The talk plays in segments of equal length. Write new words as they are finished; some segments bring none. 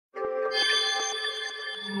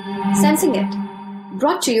Sensing It,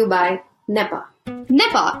 brought to you by NEPA.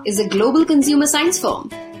 NEPA is a global consumer science firm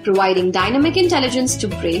providing dynamic intelligence to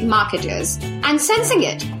brave marketers. And Sensing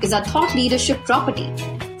It is a thought leadership property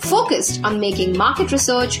focused on making market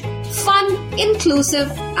research fun, inclusive,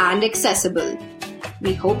 and accessible.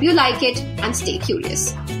 We hope you like it and stay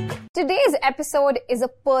curious. Today's episode is a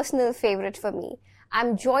personal favorite for me.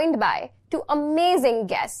 I'm joined by two amazing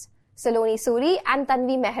guests, Saloni Suri and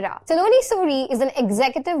Tanvi Mehra. Saloni Suri is an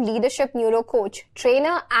executive leadership neuro coach,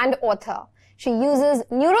 trainer, and author. She uses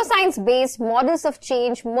neuroscience-based models of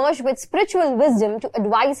change merged with spiritual wisdom to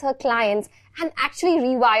advise her clients and actually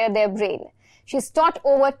rewire their brain. She's taught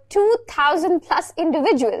over 2,000 plus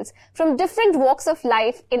individuals from different walks of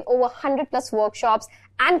life in over 100 plus workshops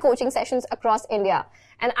and coaching sessions across India.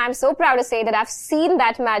 And I'm so proud to say that I've seen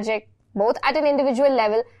that magic both at an individual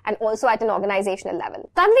level and also at an organizational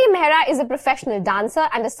level. Tanvi Mehra is a professional dancer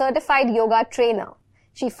and a certified yoga trainer.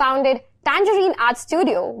 She founded Tangerine Art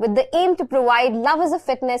Studio with the aim to provide lovers of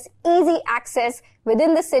fitness easy access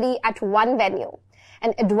within the city at one venue.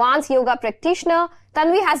 An advanced yoga practitioner,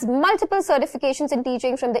 Tanvi has multiple certifications in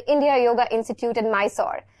teaching from the India Yoga Institute in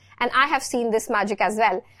Mysore. And I have seen this magic as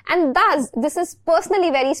well. And thus, this is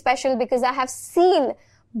personally very special because I have seen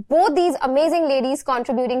both these amazing ladies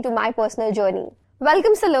contributing to my personal journey.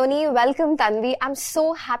 Welcome Saloni, welcome Tanvi. I'm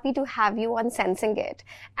so happy to have you on Sensing It.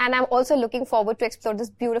 And I'm also looking forward to explore this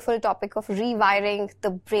beautiful topic of rewiring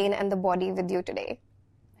the brain and the body with you today.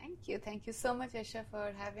 Thank you so much, Esha,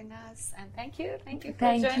 for having us. And thank you for joining.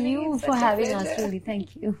 Thank you for having us, really.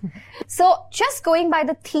 Thank you. So just going by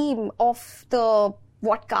the theme of the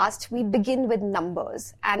podcast, we begin with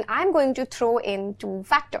numbers. And I'm going to throw in two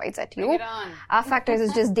factoids at you. Bring it on. Factoids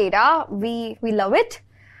is just data. We love it.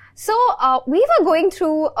 So we were going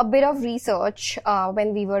through a bit of research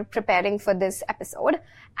when we were preparing for this episode.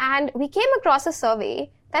 And we came across a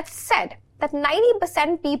survey that said that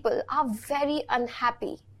 90% people are very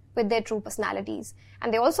unhappy with their true personalities.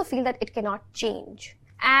 And they also feel that it cannot change.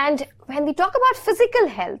 And when we talk about physical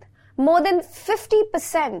health, more than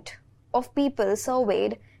 50% of people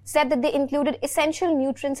surveyed said that they included essential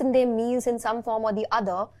nutrients in their meals in some form or the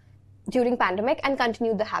other during pandemic and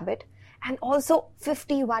continued the habit. And also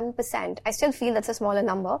 51%, I still feel that's a smaller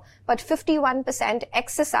number, but 51%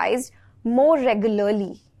 exercised more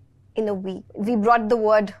regularly in a week. We brought the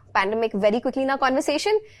word pandemic very quickly in our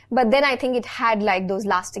conversation, but then I think it had like those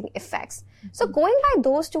lasting effects. So going by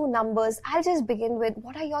those two numbers, I'll just begin with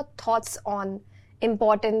what are your thoughts on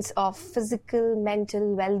importance of physical,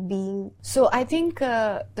 mental well-being? So I think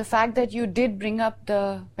the fact that you did bring up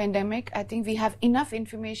the pandemic, I think we have enough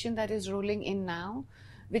information that is rolling in now,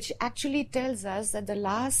 which actually tells us that the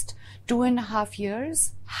last 2.5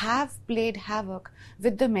 years have played havoc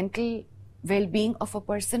with the mental well-being of a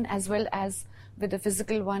person as well as with the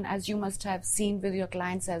physical one, as you must have seen with your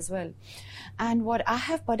clients as well. And what I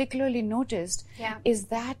have particularly noticed is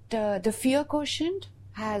that the fear quotient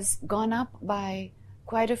has gone up by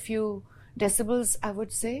quite a few decibels, I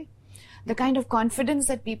would say. The kind of confidence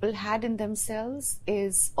that people had in themselves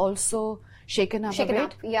is also shaken up a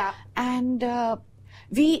bit. Yeah. And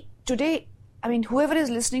we today, I mean, whoever is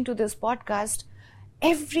listening to this podcast,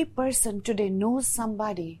 every person today knows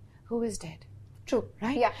somebody who is dead. True.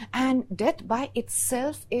 Right? Yeah. And death by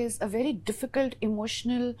itself is a very difficult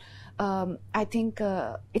emotional, I think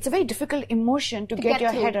it's a very difficult emotion to get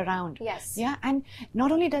your head around. Yes. Yeah. And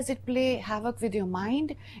not only does it play havoc with your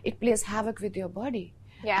mind, it plays havoc with your body.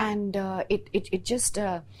 Yeah. And it just,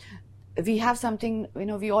 we have something,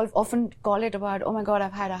 we all often call it about, oh my God,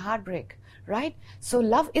 I've had a heartbreak, right? So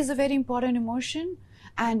love is a very important emotion.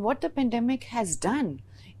 And what the pandemic has done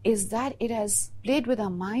is that it has played with our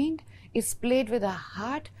mind, it's played with our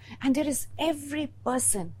heart, and there is every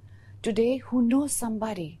person today who knows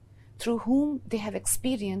somebody through whom they have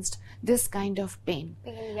experienced this kind of pain.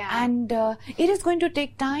 Yeah. And it is going to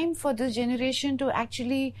take time for this generation to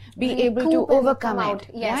actually be able to overcome it,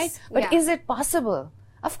 right? But is it possible?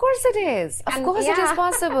 Of course it is. Of course it is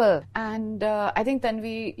possible. And I think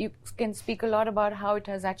Tanvi, you can speak a lot about how it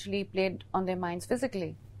has actually played on their minds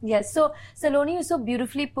physically. Yes. So, Saloni, you so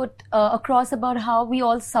beautifully put across about how we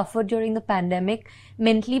all suffered during the pandemic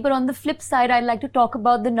mentally. But on the flip side, I'd like to talk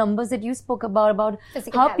about the numbers that you spoke about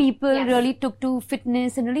physical how health. people Yes. really took to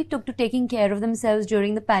fitness and really took to taking care of themselves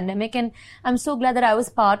during the pandemic. And I'm so glad that I was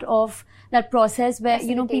part of that process where,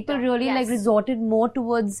 people really like resorted more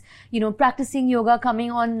towards, practicing yoga, coming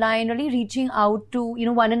online, really reaching out to,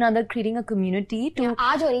 one another, creating a community to,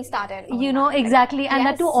 our journey started online. exactly. And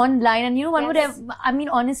that too online. And one would have,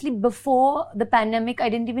 honestly, before the pandemic, I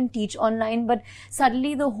didn't even teach online, but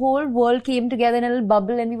suddenly the whole world came together in a little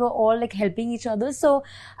bubble and we were all like helping each other. So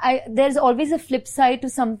there's always a flip side to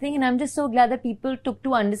something, and I'm just so glad that people took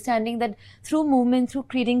to understanding that through movement, through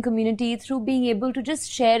creating community, through being able to just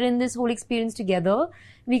share in this whole experience together,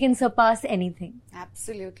 we can surpass anything.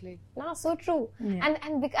 Absolutely. No, so true. Yeah.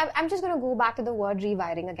 And I'm just going to go back to the word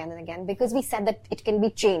rewiring again and again, because we said that it can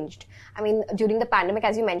be changed. I mean, during the pandemic,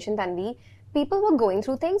 as you mentioned, Tanvi, people were going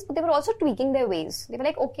through things, but they were also tweaking their ways. They were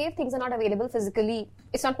like, okay, if things are not available physically,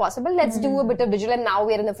 it's not possible. Let's do a bit of digital, and now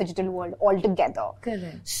we're in a digital world altogether.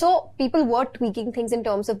 Correct. So people were tweaking things in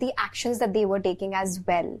terms of the actions that they were taking as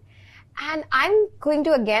well. And I'm going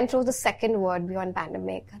to again throw the second word beyond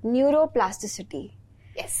pandemic, neuroplasticity.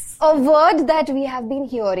 Yes. A word that we have been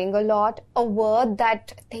hearing a lot, a word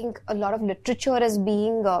that I think a lot of literature is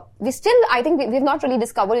being, I think we've not really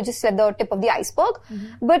discovered, it's just at the tip of the iceberg.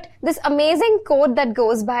 But this amazing quote that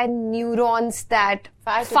goes by neurons that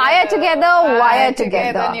fire together, wire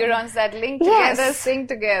together. Neurons that link Yes. together, sync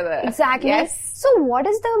together. Exactly. Yes. So what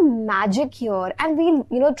is the magic here? And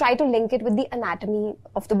we'll, try to link it with the anatomy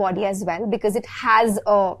of the body as well, because it has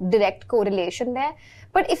a direct correlation there.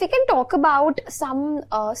 But if you can talk about some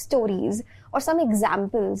stories or some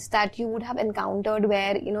examples that you would have encountered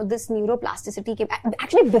where, this neuroplasticity came.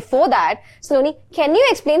 Actually, before that, Saloni, can you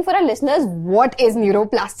explain for our listeners what is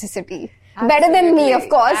neuroplasticity? Absolutely. Better than me, of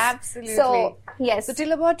course. Absolutely. So, yes. So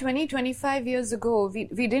till about 25 years ago, we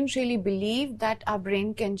didn't really believe that our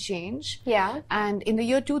brain can change. Yeah. And in the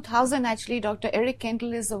year 2000, actually, Dr. Eric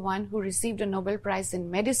Kendall is the one who received a Nobel Prize in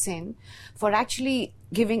medicine for actually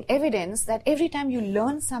giving evidence that every time you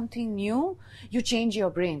learn something new, you change your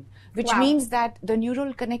brain, which means that the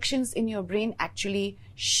neural connections in your brain actually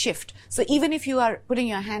shift. So even if you are putting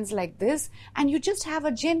your hands like this and you just have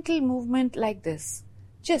a gentle movement like this,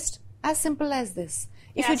 just as simple as this.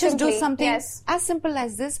 If you just do something as simple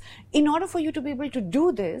as this, in order for you to be able to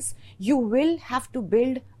do this, you will have to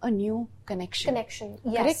build a new connection.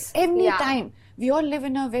 Yes. Correct? Every time. We all live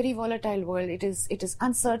in a very volatile world. It is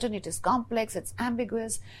uncertain, it is complex, it's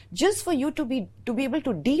ambiguous. Just for you to be able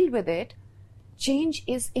to deal with it, change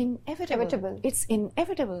is inevitable. It's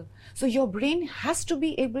inevitable. So your brain has to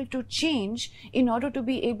be able to change in order to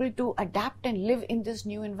be able to adapt and live in this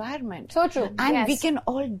new environment. So true. And we can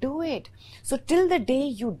all do it. So till the day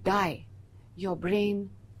you die, your brain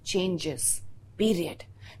changes. Period.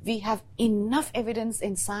 We have enough evidence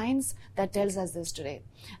in science that tells us this today.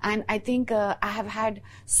 And I think I have had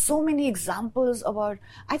so many examples about,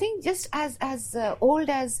 I think just as old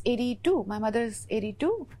as 82. My mother is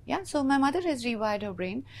 82. Yeah. So my mother has rewired her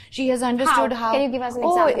brain. She has understood how. Can you give us an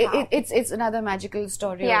example? It's another magical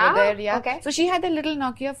story over there. Yeah. Okay. So she had a little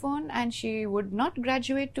Nokia phone and she would not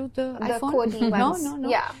graduate to the iPhone. QWERTY ones. No.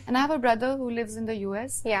 Yeah. And I have a brother who lives in the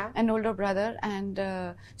US. Yeah. An older brother. And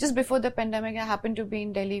just before the pandemic, I happened to be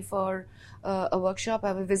in Delhi for a workshop.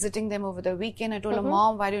 I was visiting them over the weekend. I told her,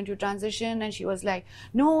 Mom, why don't you transition? And she was like,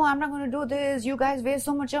 no, I'm not going to do this. You guys waste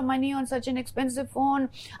so much of money on such an expensive phone.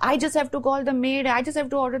 I just have to call the maid. I just have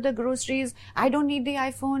to order the groceries. I don't need the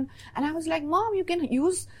iPhone. And I was like, Mom, you can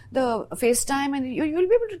use the FaceTime and you'll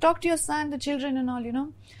be able to talk to your son, the children and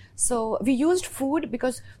all, So we used food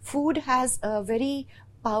because food has a very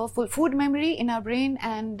powerful food memory in our brain,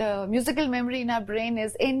 and musical memory in our brain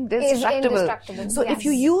is indestructible. So if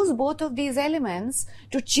you use both of these elements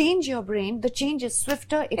to change your brain, the change is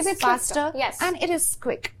swifter, it's faster, and it is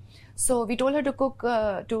quick. So we told her to cook,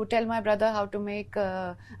 to tell my brother how to make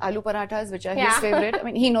aloo parathas, which are his favorite. I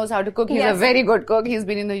mean, he knows how to cook. He's a very good cook. He's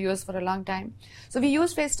been in the US for a long time. So we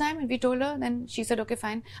used FaceTime and we told her, then she said, okay,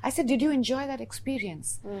 fine. I said, did you enjoy that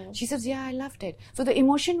experience? She says, yeah, I loved it. So the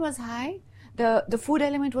emotion was high. The food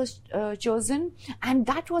element was chosen, and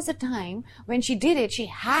that was a time when she did it. She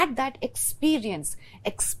had that experience.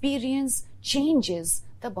 Experience changes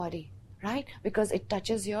the body, right? Because it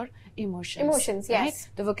touches your emotions. Emotions, yes.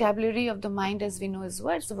 Right? The vocabulary of the mind, as we know, is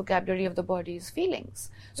words. The vocabulary of the body is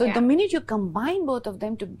feelings. So the minute you combine both of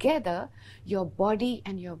them together, your body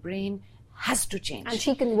and your brain has to change. And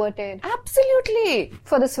she converted. Absolutely.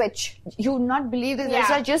 For the switch. You would not believe this.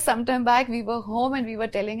 Yeah. Just sometime back, we were home and we were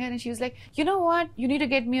telling her, and she was like, you know what? You need to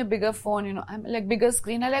get me a bigger phone, I'm like, bigger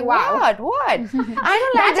screen. I'm like, what? I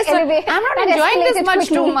don't like this. I'm not enjoying this much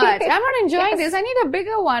too much. I'm not enjoying this. I need a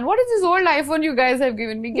bigger one. What is this old iPhone you guys have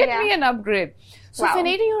given me? Get me an upgrade. So if an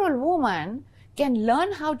 80-year-old woman can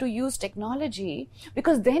learn how to use technology,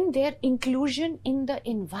 because then their inclusion in the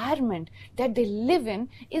environment that they live in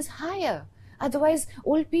is higher. Otherwise,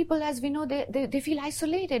 old people, as we know, they feel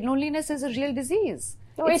isolated. Loneliness is a real disease.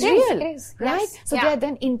 It's it real, is. right? Yes. So Yeah. they're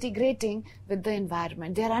then integrating with the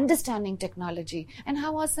environment. They're understanding technology. And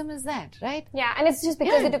how awesome is that, right? Yeah, and it's just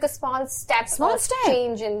because Yeah. they took a small step Small of step.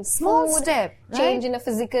 change in Small food, step, right? change in a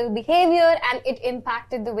physical behavior, and it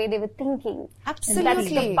impacted the way they were thinking. Absolutely. That's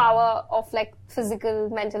the power of like physical,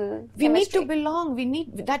 mental We need chemistry. to belong. We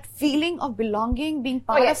need that feeling of belonging, being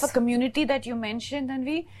part yes. of a community that you mentioned,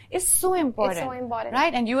 Tanvi, is so important. It's so important.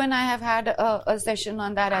 Right? And you and I have had a session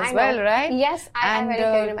on that as I well, know. right? Yes, I very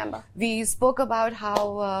clearly remember. We spoke about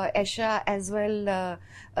how Esha as well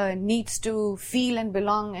needs to feel and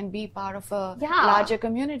belong and be part of a larger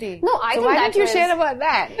community. No, I so think why that don't you was- share about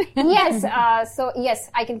that? Yes, so yes,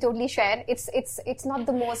 I can totally share. It's not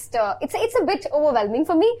the most. It's a bit overwhelming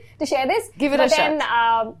for me to share this. Give it but a then,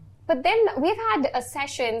 shot. But then we've had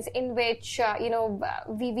sessions in which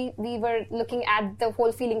we were looking at the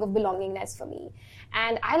whole feeling of belongingness for me,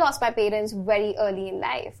 and I lost my parents very early in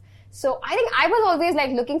life. So I think I was always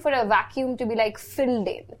like looking for a vacuum to be like filled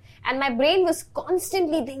in. And my brain was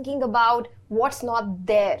constantly thinking about what's not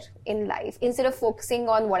there in life instead of focusing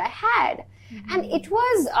on what I had. Mm-hmm. And it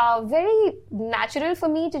was very natural for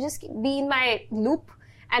me to just be in my loop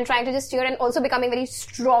and trying to just steer and also becoming very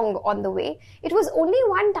strong on the way. It was only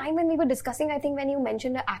one time when we were discussing, I think when you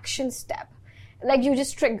mentioned an action step, like you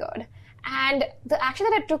just triggered. And the action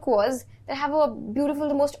that I took was that I have a beautiful,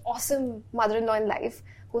 the most awesome mother-in-law in life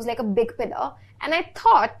who's like a big pillar. And I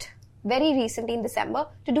thought very recently in December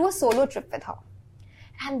to do a solo trip with her.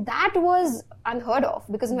 And that was unheard of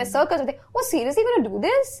because in my circles were like, oh, seriously, you're going to do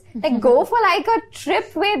this? Like go for like a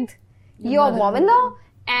trip with your mom-in-law?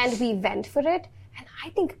 And we went for it. And I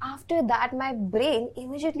think after that, my brain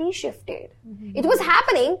immediately shifted. Mm-hmm. It was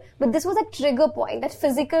happening, but this was a trigger point, that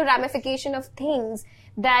physical ramification of things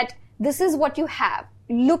that this is what you have.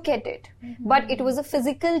 Look at it. Mm-hmm. But it was a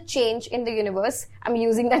physical change in the universe. I'm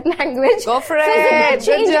using that language. Go for it.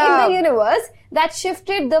 Physical change Good job. in the universe that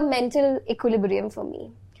shifted the mental equilibrium for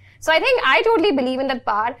me. So I think I totally believe in that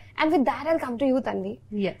part. And with that, I'll come to you, Tanvi.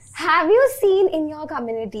 Yes. Have you seen in your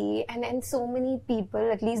community and so many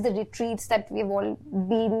people, at least the retreats that we've all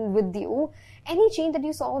been with you, any change that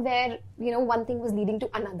you saw where, one thing was leading to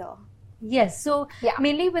another? Yes. So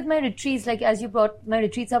mainly with my retreats, like as you brought my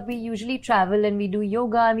retreats up, we usually travel and we do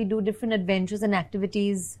yoga and we do different adventures and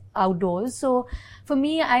activities outdoors. So for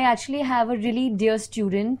me, I actually have a really dear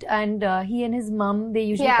student and he and his mom, they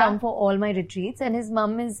usually come for all my retreats, and his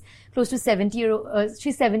mom is close to 70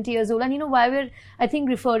 she's 70 years old. And why we're, I think,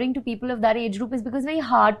 referring to people of that age group is because it's very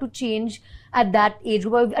hard to change at that age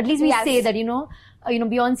group. At least we say that,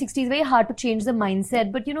 beyond 60 is very hard to change the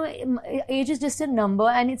mindset. But, age is just a number,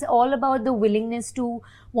 and it's all about the willingness to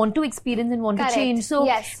want to experience and want to change. So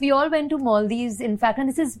we all went to Maldives, in fact,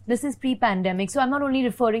 and this is pre-pandemic. So I'm not only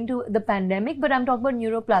referring to the pandemic, but I'm talking about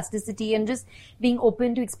neuroplasticity and just being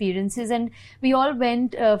open to experiences. And we all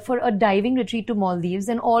went for a diving retreat to Maldives,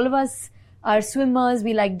 and all of us are swimmers.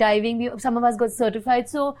 We like diving. Some of us got certified.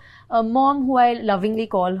 So mom, who I lovingly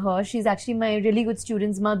call her, she's actually my really good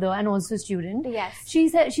student's mother and also student. Yes. She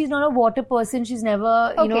said she's not a water person. She's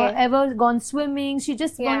never, ever gone swimming. She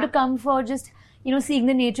just want to come for just, seeing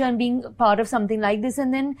the nature and being part of something like this.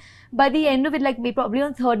 And then by the end of it, like probably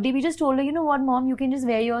on third day, we just told her, you know what, mom, you can just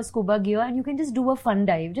wear your scuba gear and you can just do a fun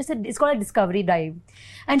dive. It's called a discovery dive.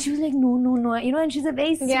 And she was like, no, and she's a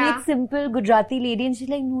very sweet, simple Gujarati lady. And she's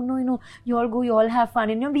like, no, you all go, you all have fun.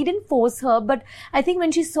 And we didn't force her, but I think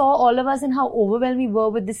when she saw all of us and how overwhelmed we were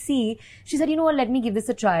with the sea, she said, you know what, let me give this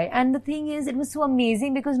a try. And the thing is, it was so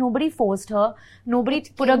amazing because nobody forced her. Nobody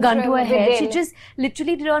put a gun to her head. She just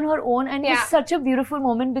literally did it on her own. And it was such a beautiful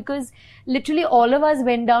moment because literally all of us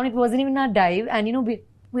went down. It wasn't even our dive. And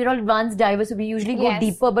we're all advanced divers, so we usually go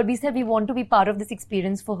deeper, but we said we want to be part of this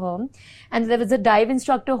experience for her. And there was a dive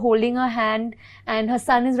instructor holding her hand, and her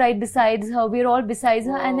son is right beside her. We're all beside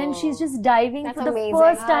her, and then she's just diving for the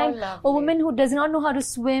first time. A woman who does not know how to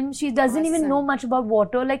swim, she doesn't even know much about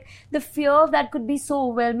water. Like, the fear of that could be so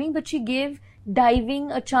overwhelming, but she gave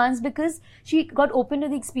diving a chance because she got open to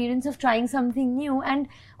the experience of trying something new. And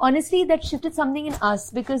honestly, that shifted something in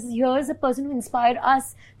us because here's a person who inspired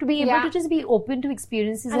us to be able to just be open to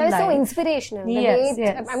experiences in life. And that was so inspirational.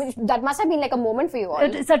 Yes. I mean, that must have been like a moment for you all.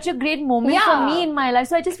 It's such a great moment for me in my life.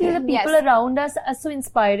 So I just feel the people around us are so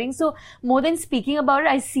inspiring. So more than speaking about it,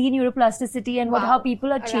 I see neuroplasticity and how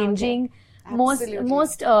people are changing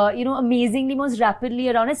most amazingly, most rapidly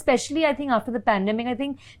around, especially I think after the pandemic. I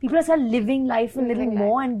think people are start living life a little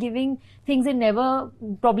more and giving things they never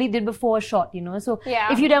probably did before a shot, So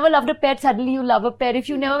if you never loved a pet, suddenly you love a pet. If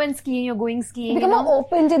you never went skiing, you're going skiing. Become more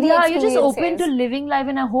open to the you're just open to living life,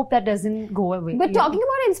 and I hope that doesn't go away. But talking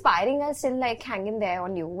about inspiring, I still like hanging there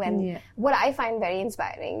on you. And what I find very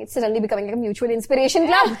inspiring, it's suddenly becoming like a mutual inspiration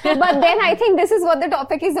club. But then I think this is what the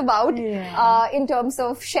topic is about in terms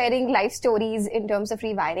of sharing life stories, in terms of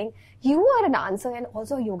rewiring. You are a dancer and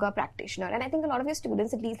also a yoga practitioner. And I think a lot of your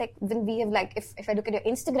students, at least like when we have like, if I look at your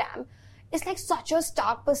Instagram, it's like such a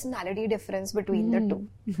stark personality difference between the two.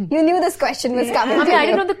 You knew this question was coming. I mean, I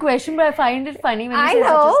didn't know the question, but I find it funny when you say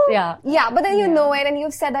know. Yeah, but then you know it, and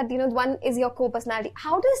you've said that, one is your co-personality.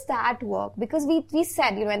 How does that work? Because we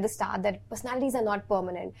said, at the start that personalities are not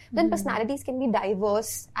permanent. Then personalities can be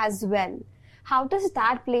diverse as well. How does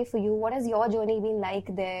that play for you? What has your journey been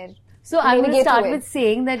like there? So I'm going to start with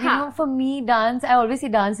saying that, for me, dance, I always say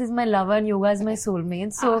dance is my lover and yoga is my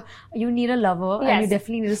soulmate. So you need a lover and you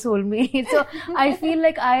definitely need a soulmate. So I feel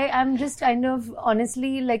like I am just kind of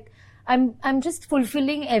honestly like, I'm just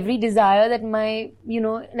fulfilling every desire that my,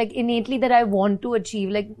 like innately that I want to achieve.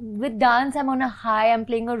 Like with dance, I'm on a high, I'm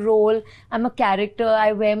playing a role, I'm a character,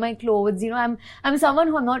 I wear my clothes, I'm someone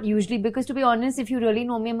who I'm not usually, because to be honest, if you really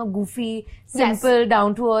know me, I'm a goofy, simple,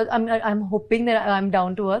 down to earth. I'm hoping that I'm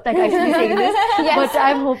down to earth. Like I should be saying this, but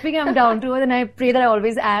I'm hoping I'm down to earth and I pray that I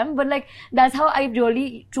always am. But like, that's how I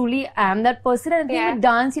really, truly am that person. And I think with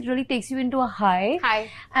dance, it really takes you into a high.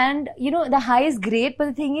 And, the high is great, but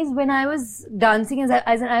the thing is, when I was dancing as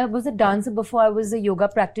I was a dancer before I was a yoga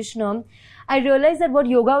practitioner, I realized that what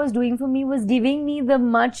yoga was doing for me was giving me the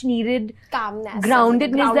much needed calmness,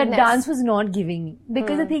 groundedness that dance was not giving me.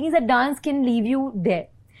 Because the thing is that dance can leave you there.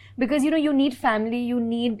 Because, you need family, you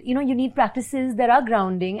need practices that are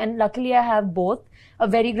grounding. And luckily I have both, a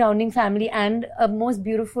very grounding family and a most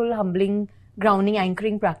beautiful, humbling, grounding,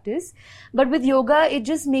 anchoring practice. But with yoga, it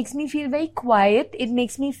just makes me feel very quiet. It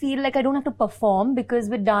makes me feel like I don't have to perform, because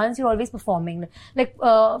with dance, you're always performing. Like,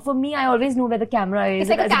 for me, I always know where the camera is. It's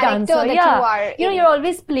like as a character dancer. that you are. You're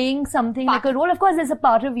always playing something like a role. Of course, there's a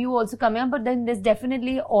part of you also coming up, but then there's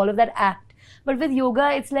definitely all of that act. But with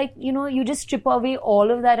yoga, it's like, you just strip away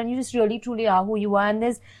all of that and you just really truly are who you are. And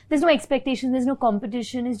there's no expectation, there's no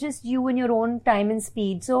competition. It's just you in your own time and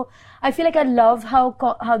speed. So I feel like I love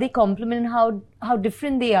how they complement and how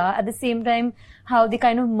different they are. At the same time, how they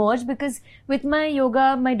kind of merge, because with my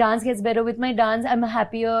yoga, my dance gets better. With my dance, I'm a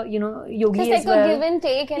happier, yogi as well. It's like a give and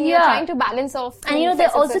take, and you're trying to balance off. And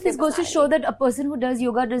also this goes to show that a person who does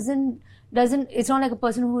yoga doesn't, it's not like a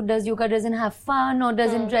person who does yoga doesn't have fun or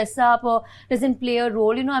doesn't dress up or doesn't play a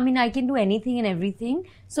role. I can do anything and everything,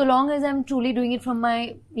 so long as I'm truly doing it from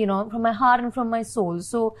my, from my heart and from my soul.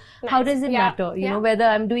 So how does it matter, whether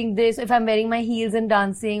I'm doing this, if I'm wearing my heels and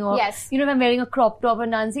dancing, or, if I'm wearing a crop top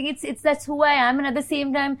and dancing, that's who I am. And at the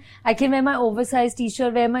same time, I can wear my oversized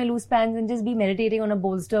t-shirt, wear my loose pants and just be meditating on a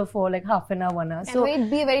bolster for like half an hour, 1 hour. So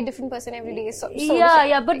be a very different person every day.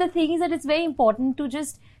 But the thing is that it's very important to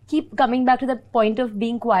just keep coming back to that point of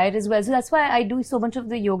being quiet as well. So that's why I do so much of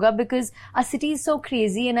the yoga, because our city is so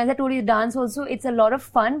crazy. And as I told you, dance also, it's a lot of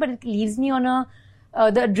fun, but it leaves me on the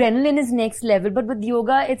adrenaline is next level. But with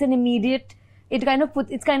yoga, it's an immediate, it's kind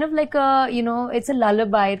of like it's a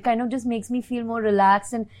lullaby. It kind of just makes me feel more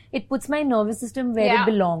relaxed and it puts my nervous system where it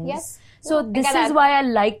belongs. Yes. So this is why I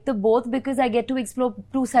like the both, because I get to explore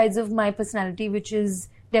two sides of my personality, which is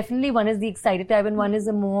definitely one is the excited type and one is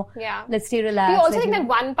the more, let's stay relaxed. Do you also think that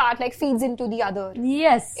one part like feeds into the other?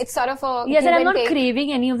 Yes. It's sort of a and I'm not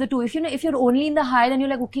craving any of the two. If you're only in the high, then you're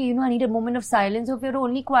like, okay, I need a moment of silence. Or if you're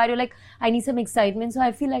only quiet, you're like, I need some excitement. So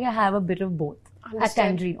I feel like I have a bit of both. Understood. At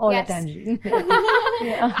Tangerine, all at Tangerine.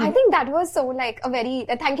 I think that was so like a very,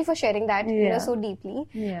 thank you for sharing that, so deeply.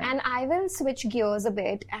 And I will switch gears a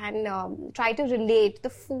bit and try to relate the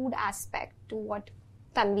food aspect to what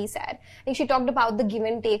Tanvi said. Like she talked about the give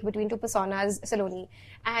and take between two personas, Saloni.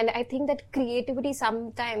 And I think that creativity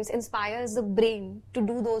sometimes inspires the brain to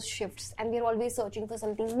do those shifts, and we're always searching for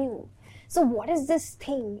something new. So what is this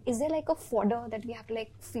thing? Is there like a fodder that we have to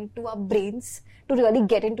like feed to our brains to really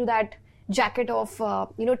get into that jacket of,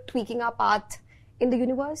 tweaking our path in the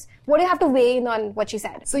universe? What do you have to weigh in on what she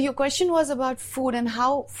said? So your question was about food and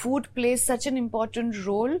how food plays such an important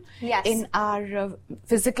role in our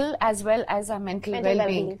physical as well as our mental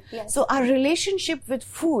well-being. Yes. So our relationship with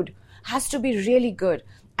food has to be really good.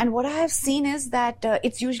 And what I have seen is that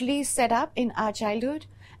it's usually set up in our childhood,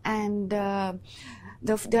 and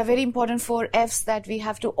there are very important 4 F's that we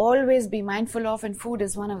have to always be mindful of, and food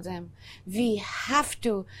is one of them. We have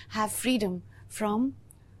to have freedom from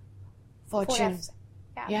fortune. 4Fs.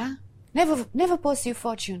 Yeah. Never pursue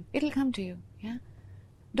fortune. It'll come to you. Yeah.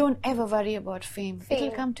 Don't ever worry about fame.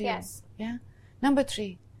 It'll come to you. Yeah. Number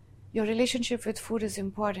 3, your relationship with food is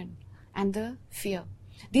important, and the fear.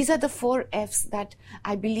 These are the 4 Fs that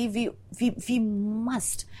I believe we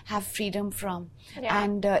must have freedom from. Yeah.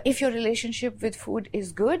 And if your relationship with food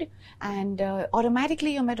is good, and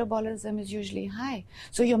automatically your metabolism is usually high.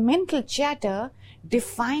 So your mental chatter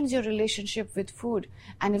defines your relationship with food.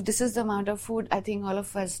 And if this is the amount of food I think all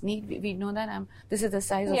of us need, we know that this is the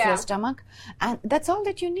size of your stomach. And that's all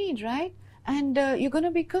that you need, right? And you're going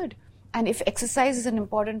to be good. And if exercise is an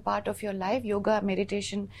important part of your life, yoga,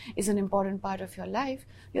 meditation is an important part of your life,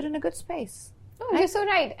 you're in a good space. Oh, right? You're so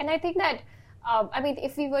right. And I think that,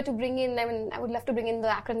 if we were to bring in, I would love to bring in the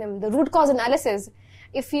acronym, the root cause analysis.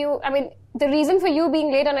 The reason for you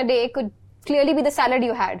being late on a day could clearly be the salad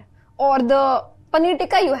you had or the paneer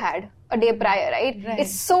tikka you had a day prior, right?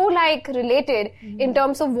 It's so related in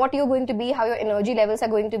terms of what you're going to be, how your energy levels are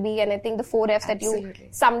going to be, and I think the 4 Fs that you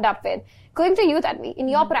summed up with. Going to you, Tanvi, in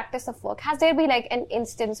your practice of work, has there been an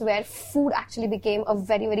instance where food actually became a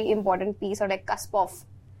very, very important piece or cusp of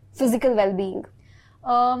physical well-being?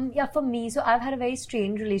 For me, so I've had a very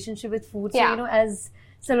strange relationship with food. So, as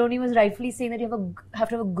Saloni was rightfully saying that you have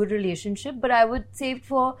to have a good relationship, but I would say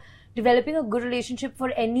for developing a good relationship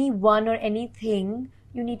for anyone or anything,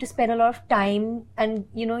 you need to spend a lot of time, and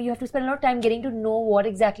you have to spend a lot of time getting to know what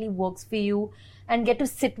exactly works for you and get to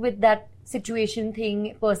sit with that situation,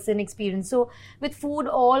 thing, person, experience. So with food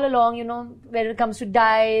all along, when it comes to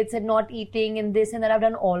diets and not eating and this and that, I've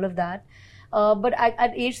done all of that. But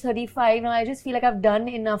at age 35 now, I just feel like I've done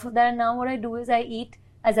enough of that. And now what I do is I eat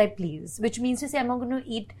as I please, which means to say I'm not going to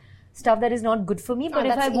eat stuff that is not good for me. But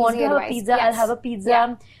if I want to have a pizza, I'll have a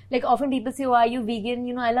pizza. Yeah. Often people say, are you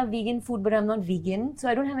vegan? I love vegan food, but I'm not vegan. So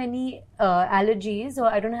I don't have any allergies, or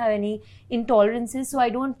I don't have any intolerances. So I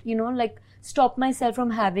don't, stop myself from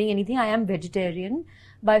having anything. I am vegetarian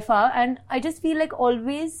by far. And I just feel like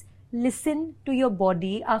always listen to your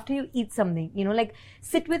body after you eat something.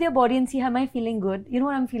 Sit with your body and see, am I feeling good? You know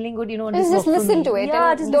what, I'm feeling good. Just listen to it.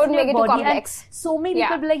 Yeah, just don't make it too complex. And so many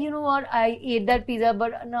people be like, what, I ate that pizza,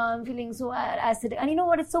 but now I'm feeling so acidic. And you know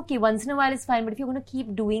what, it's okay. Once in a while it's fine. But if you're going to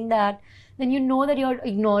keep doing that, then you know that you're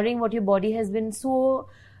ignoring what your body has been so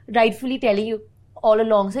rightfully telling you all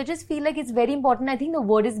along. So I just feel like it's very important. I think the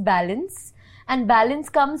word is balance. And balance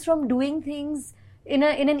comes from doing things in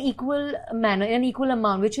an equal manner, in an equal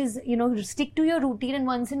amount, which is, stick to your routine, and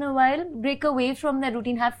once in a while break away from that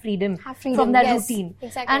routine, have freedom from that routine.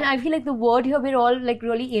 Exactly. And I feel like the word here we're all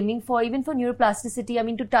really aiming for, even for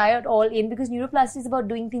neuroplasticity, to tie it all in, because neuroplasticity is about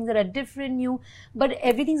doing things that are different, new, but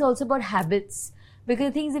everything's also about habits. Because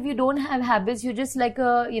the thing is, if you don't have habits, you're just like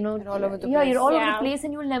you're all over the place. You're all over the place,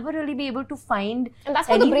 and you'll never really be able to find. And that's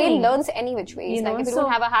how the brain learns any which ways. If you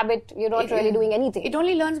don't have a habit, you're not really doing anything. It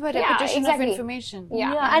only learns by repetition of information.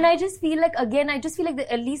 And I just feel like,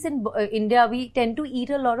 at least in India, we tend to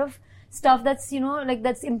eat a lot of stuff that's,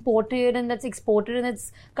 that's imported and that's exported and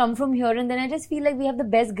that's come from here. And then I just feel like we have the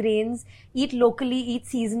best grains. Eat locally, eat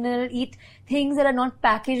seasonal, eat things that are not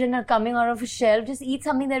packaged and are coming out of a shelf. Just eat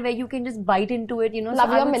something that where you can just bite into it,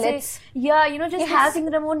 Love your millets. Have things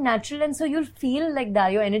that are more natural, and so you'll feel like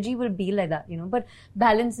that. Your energy will be like that, But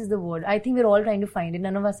balance is the word. I think we're all trying to find it.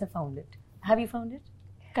 None of us have found it. Have you found it?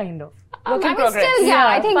 Kind of. Work in progress. Still,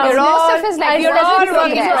 I think most of us you're all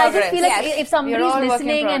work in progress. I just feel like if somebody's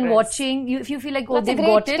listening and watching, if you feel like, they've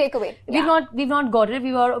got it. Takeaway. We've not got it.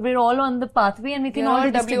 We're all on the pathway, and we can all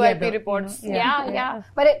do this WIP together. reports.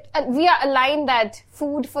 But we are aligned that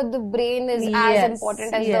food for the brain is as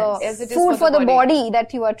important as the food for the body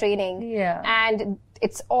that you are training. Yeah. And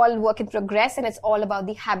it's all work in progress, and it's all about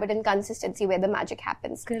the habit and consistency where the magic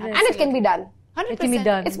happens. Correct. And it can be done. 100%. It can be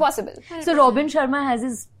done. It's possible. 100%. So Robin Sharma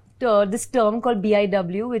has this term called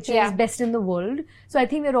BIW, which is best in the world. So I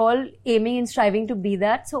think we're all aiming and striving to be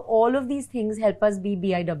that. So all of these things help us be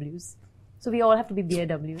BIWs. So we all have to be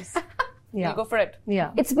BIWs. We'll go for it.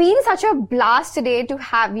 Yeah. It's been such a blast today to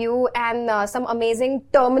have you, and some amazing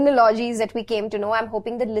terminologies that we came to know. I'm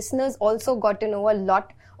hoping that listeners also got to know a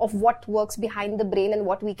lot of what works behind the brain and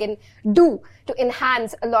what we can do to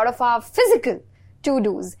enhance a lot of our physical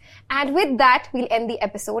to-dos. And with that, we'll end the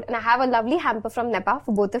episode. And I have a lovely hamper from Nepa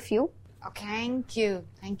for both of you. Okay. Thank you.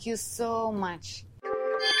 Thank you so much.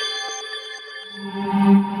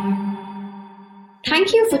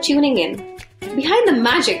 Thank you for tuning in. Behind the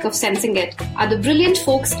magic of sensing it are the brilliant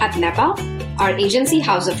folks at Nepa, our agency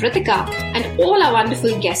House of Ritika, and all our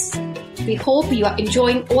wonderful guests. We hope you are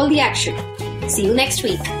enjoying all the action. See you next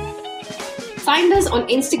week. Find us on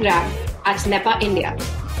Instagram at Nepa India.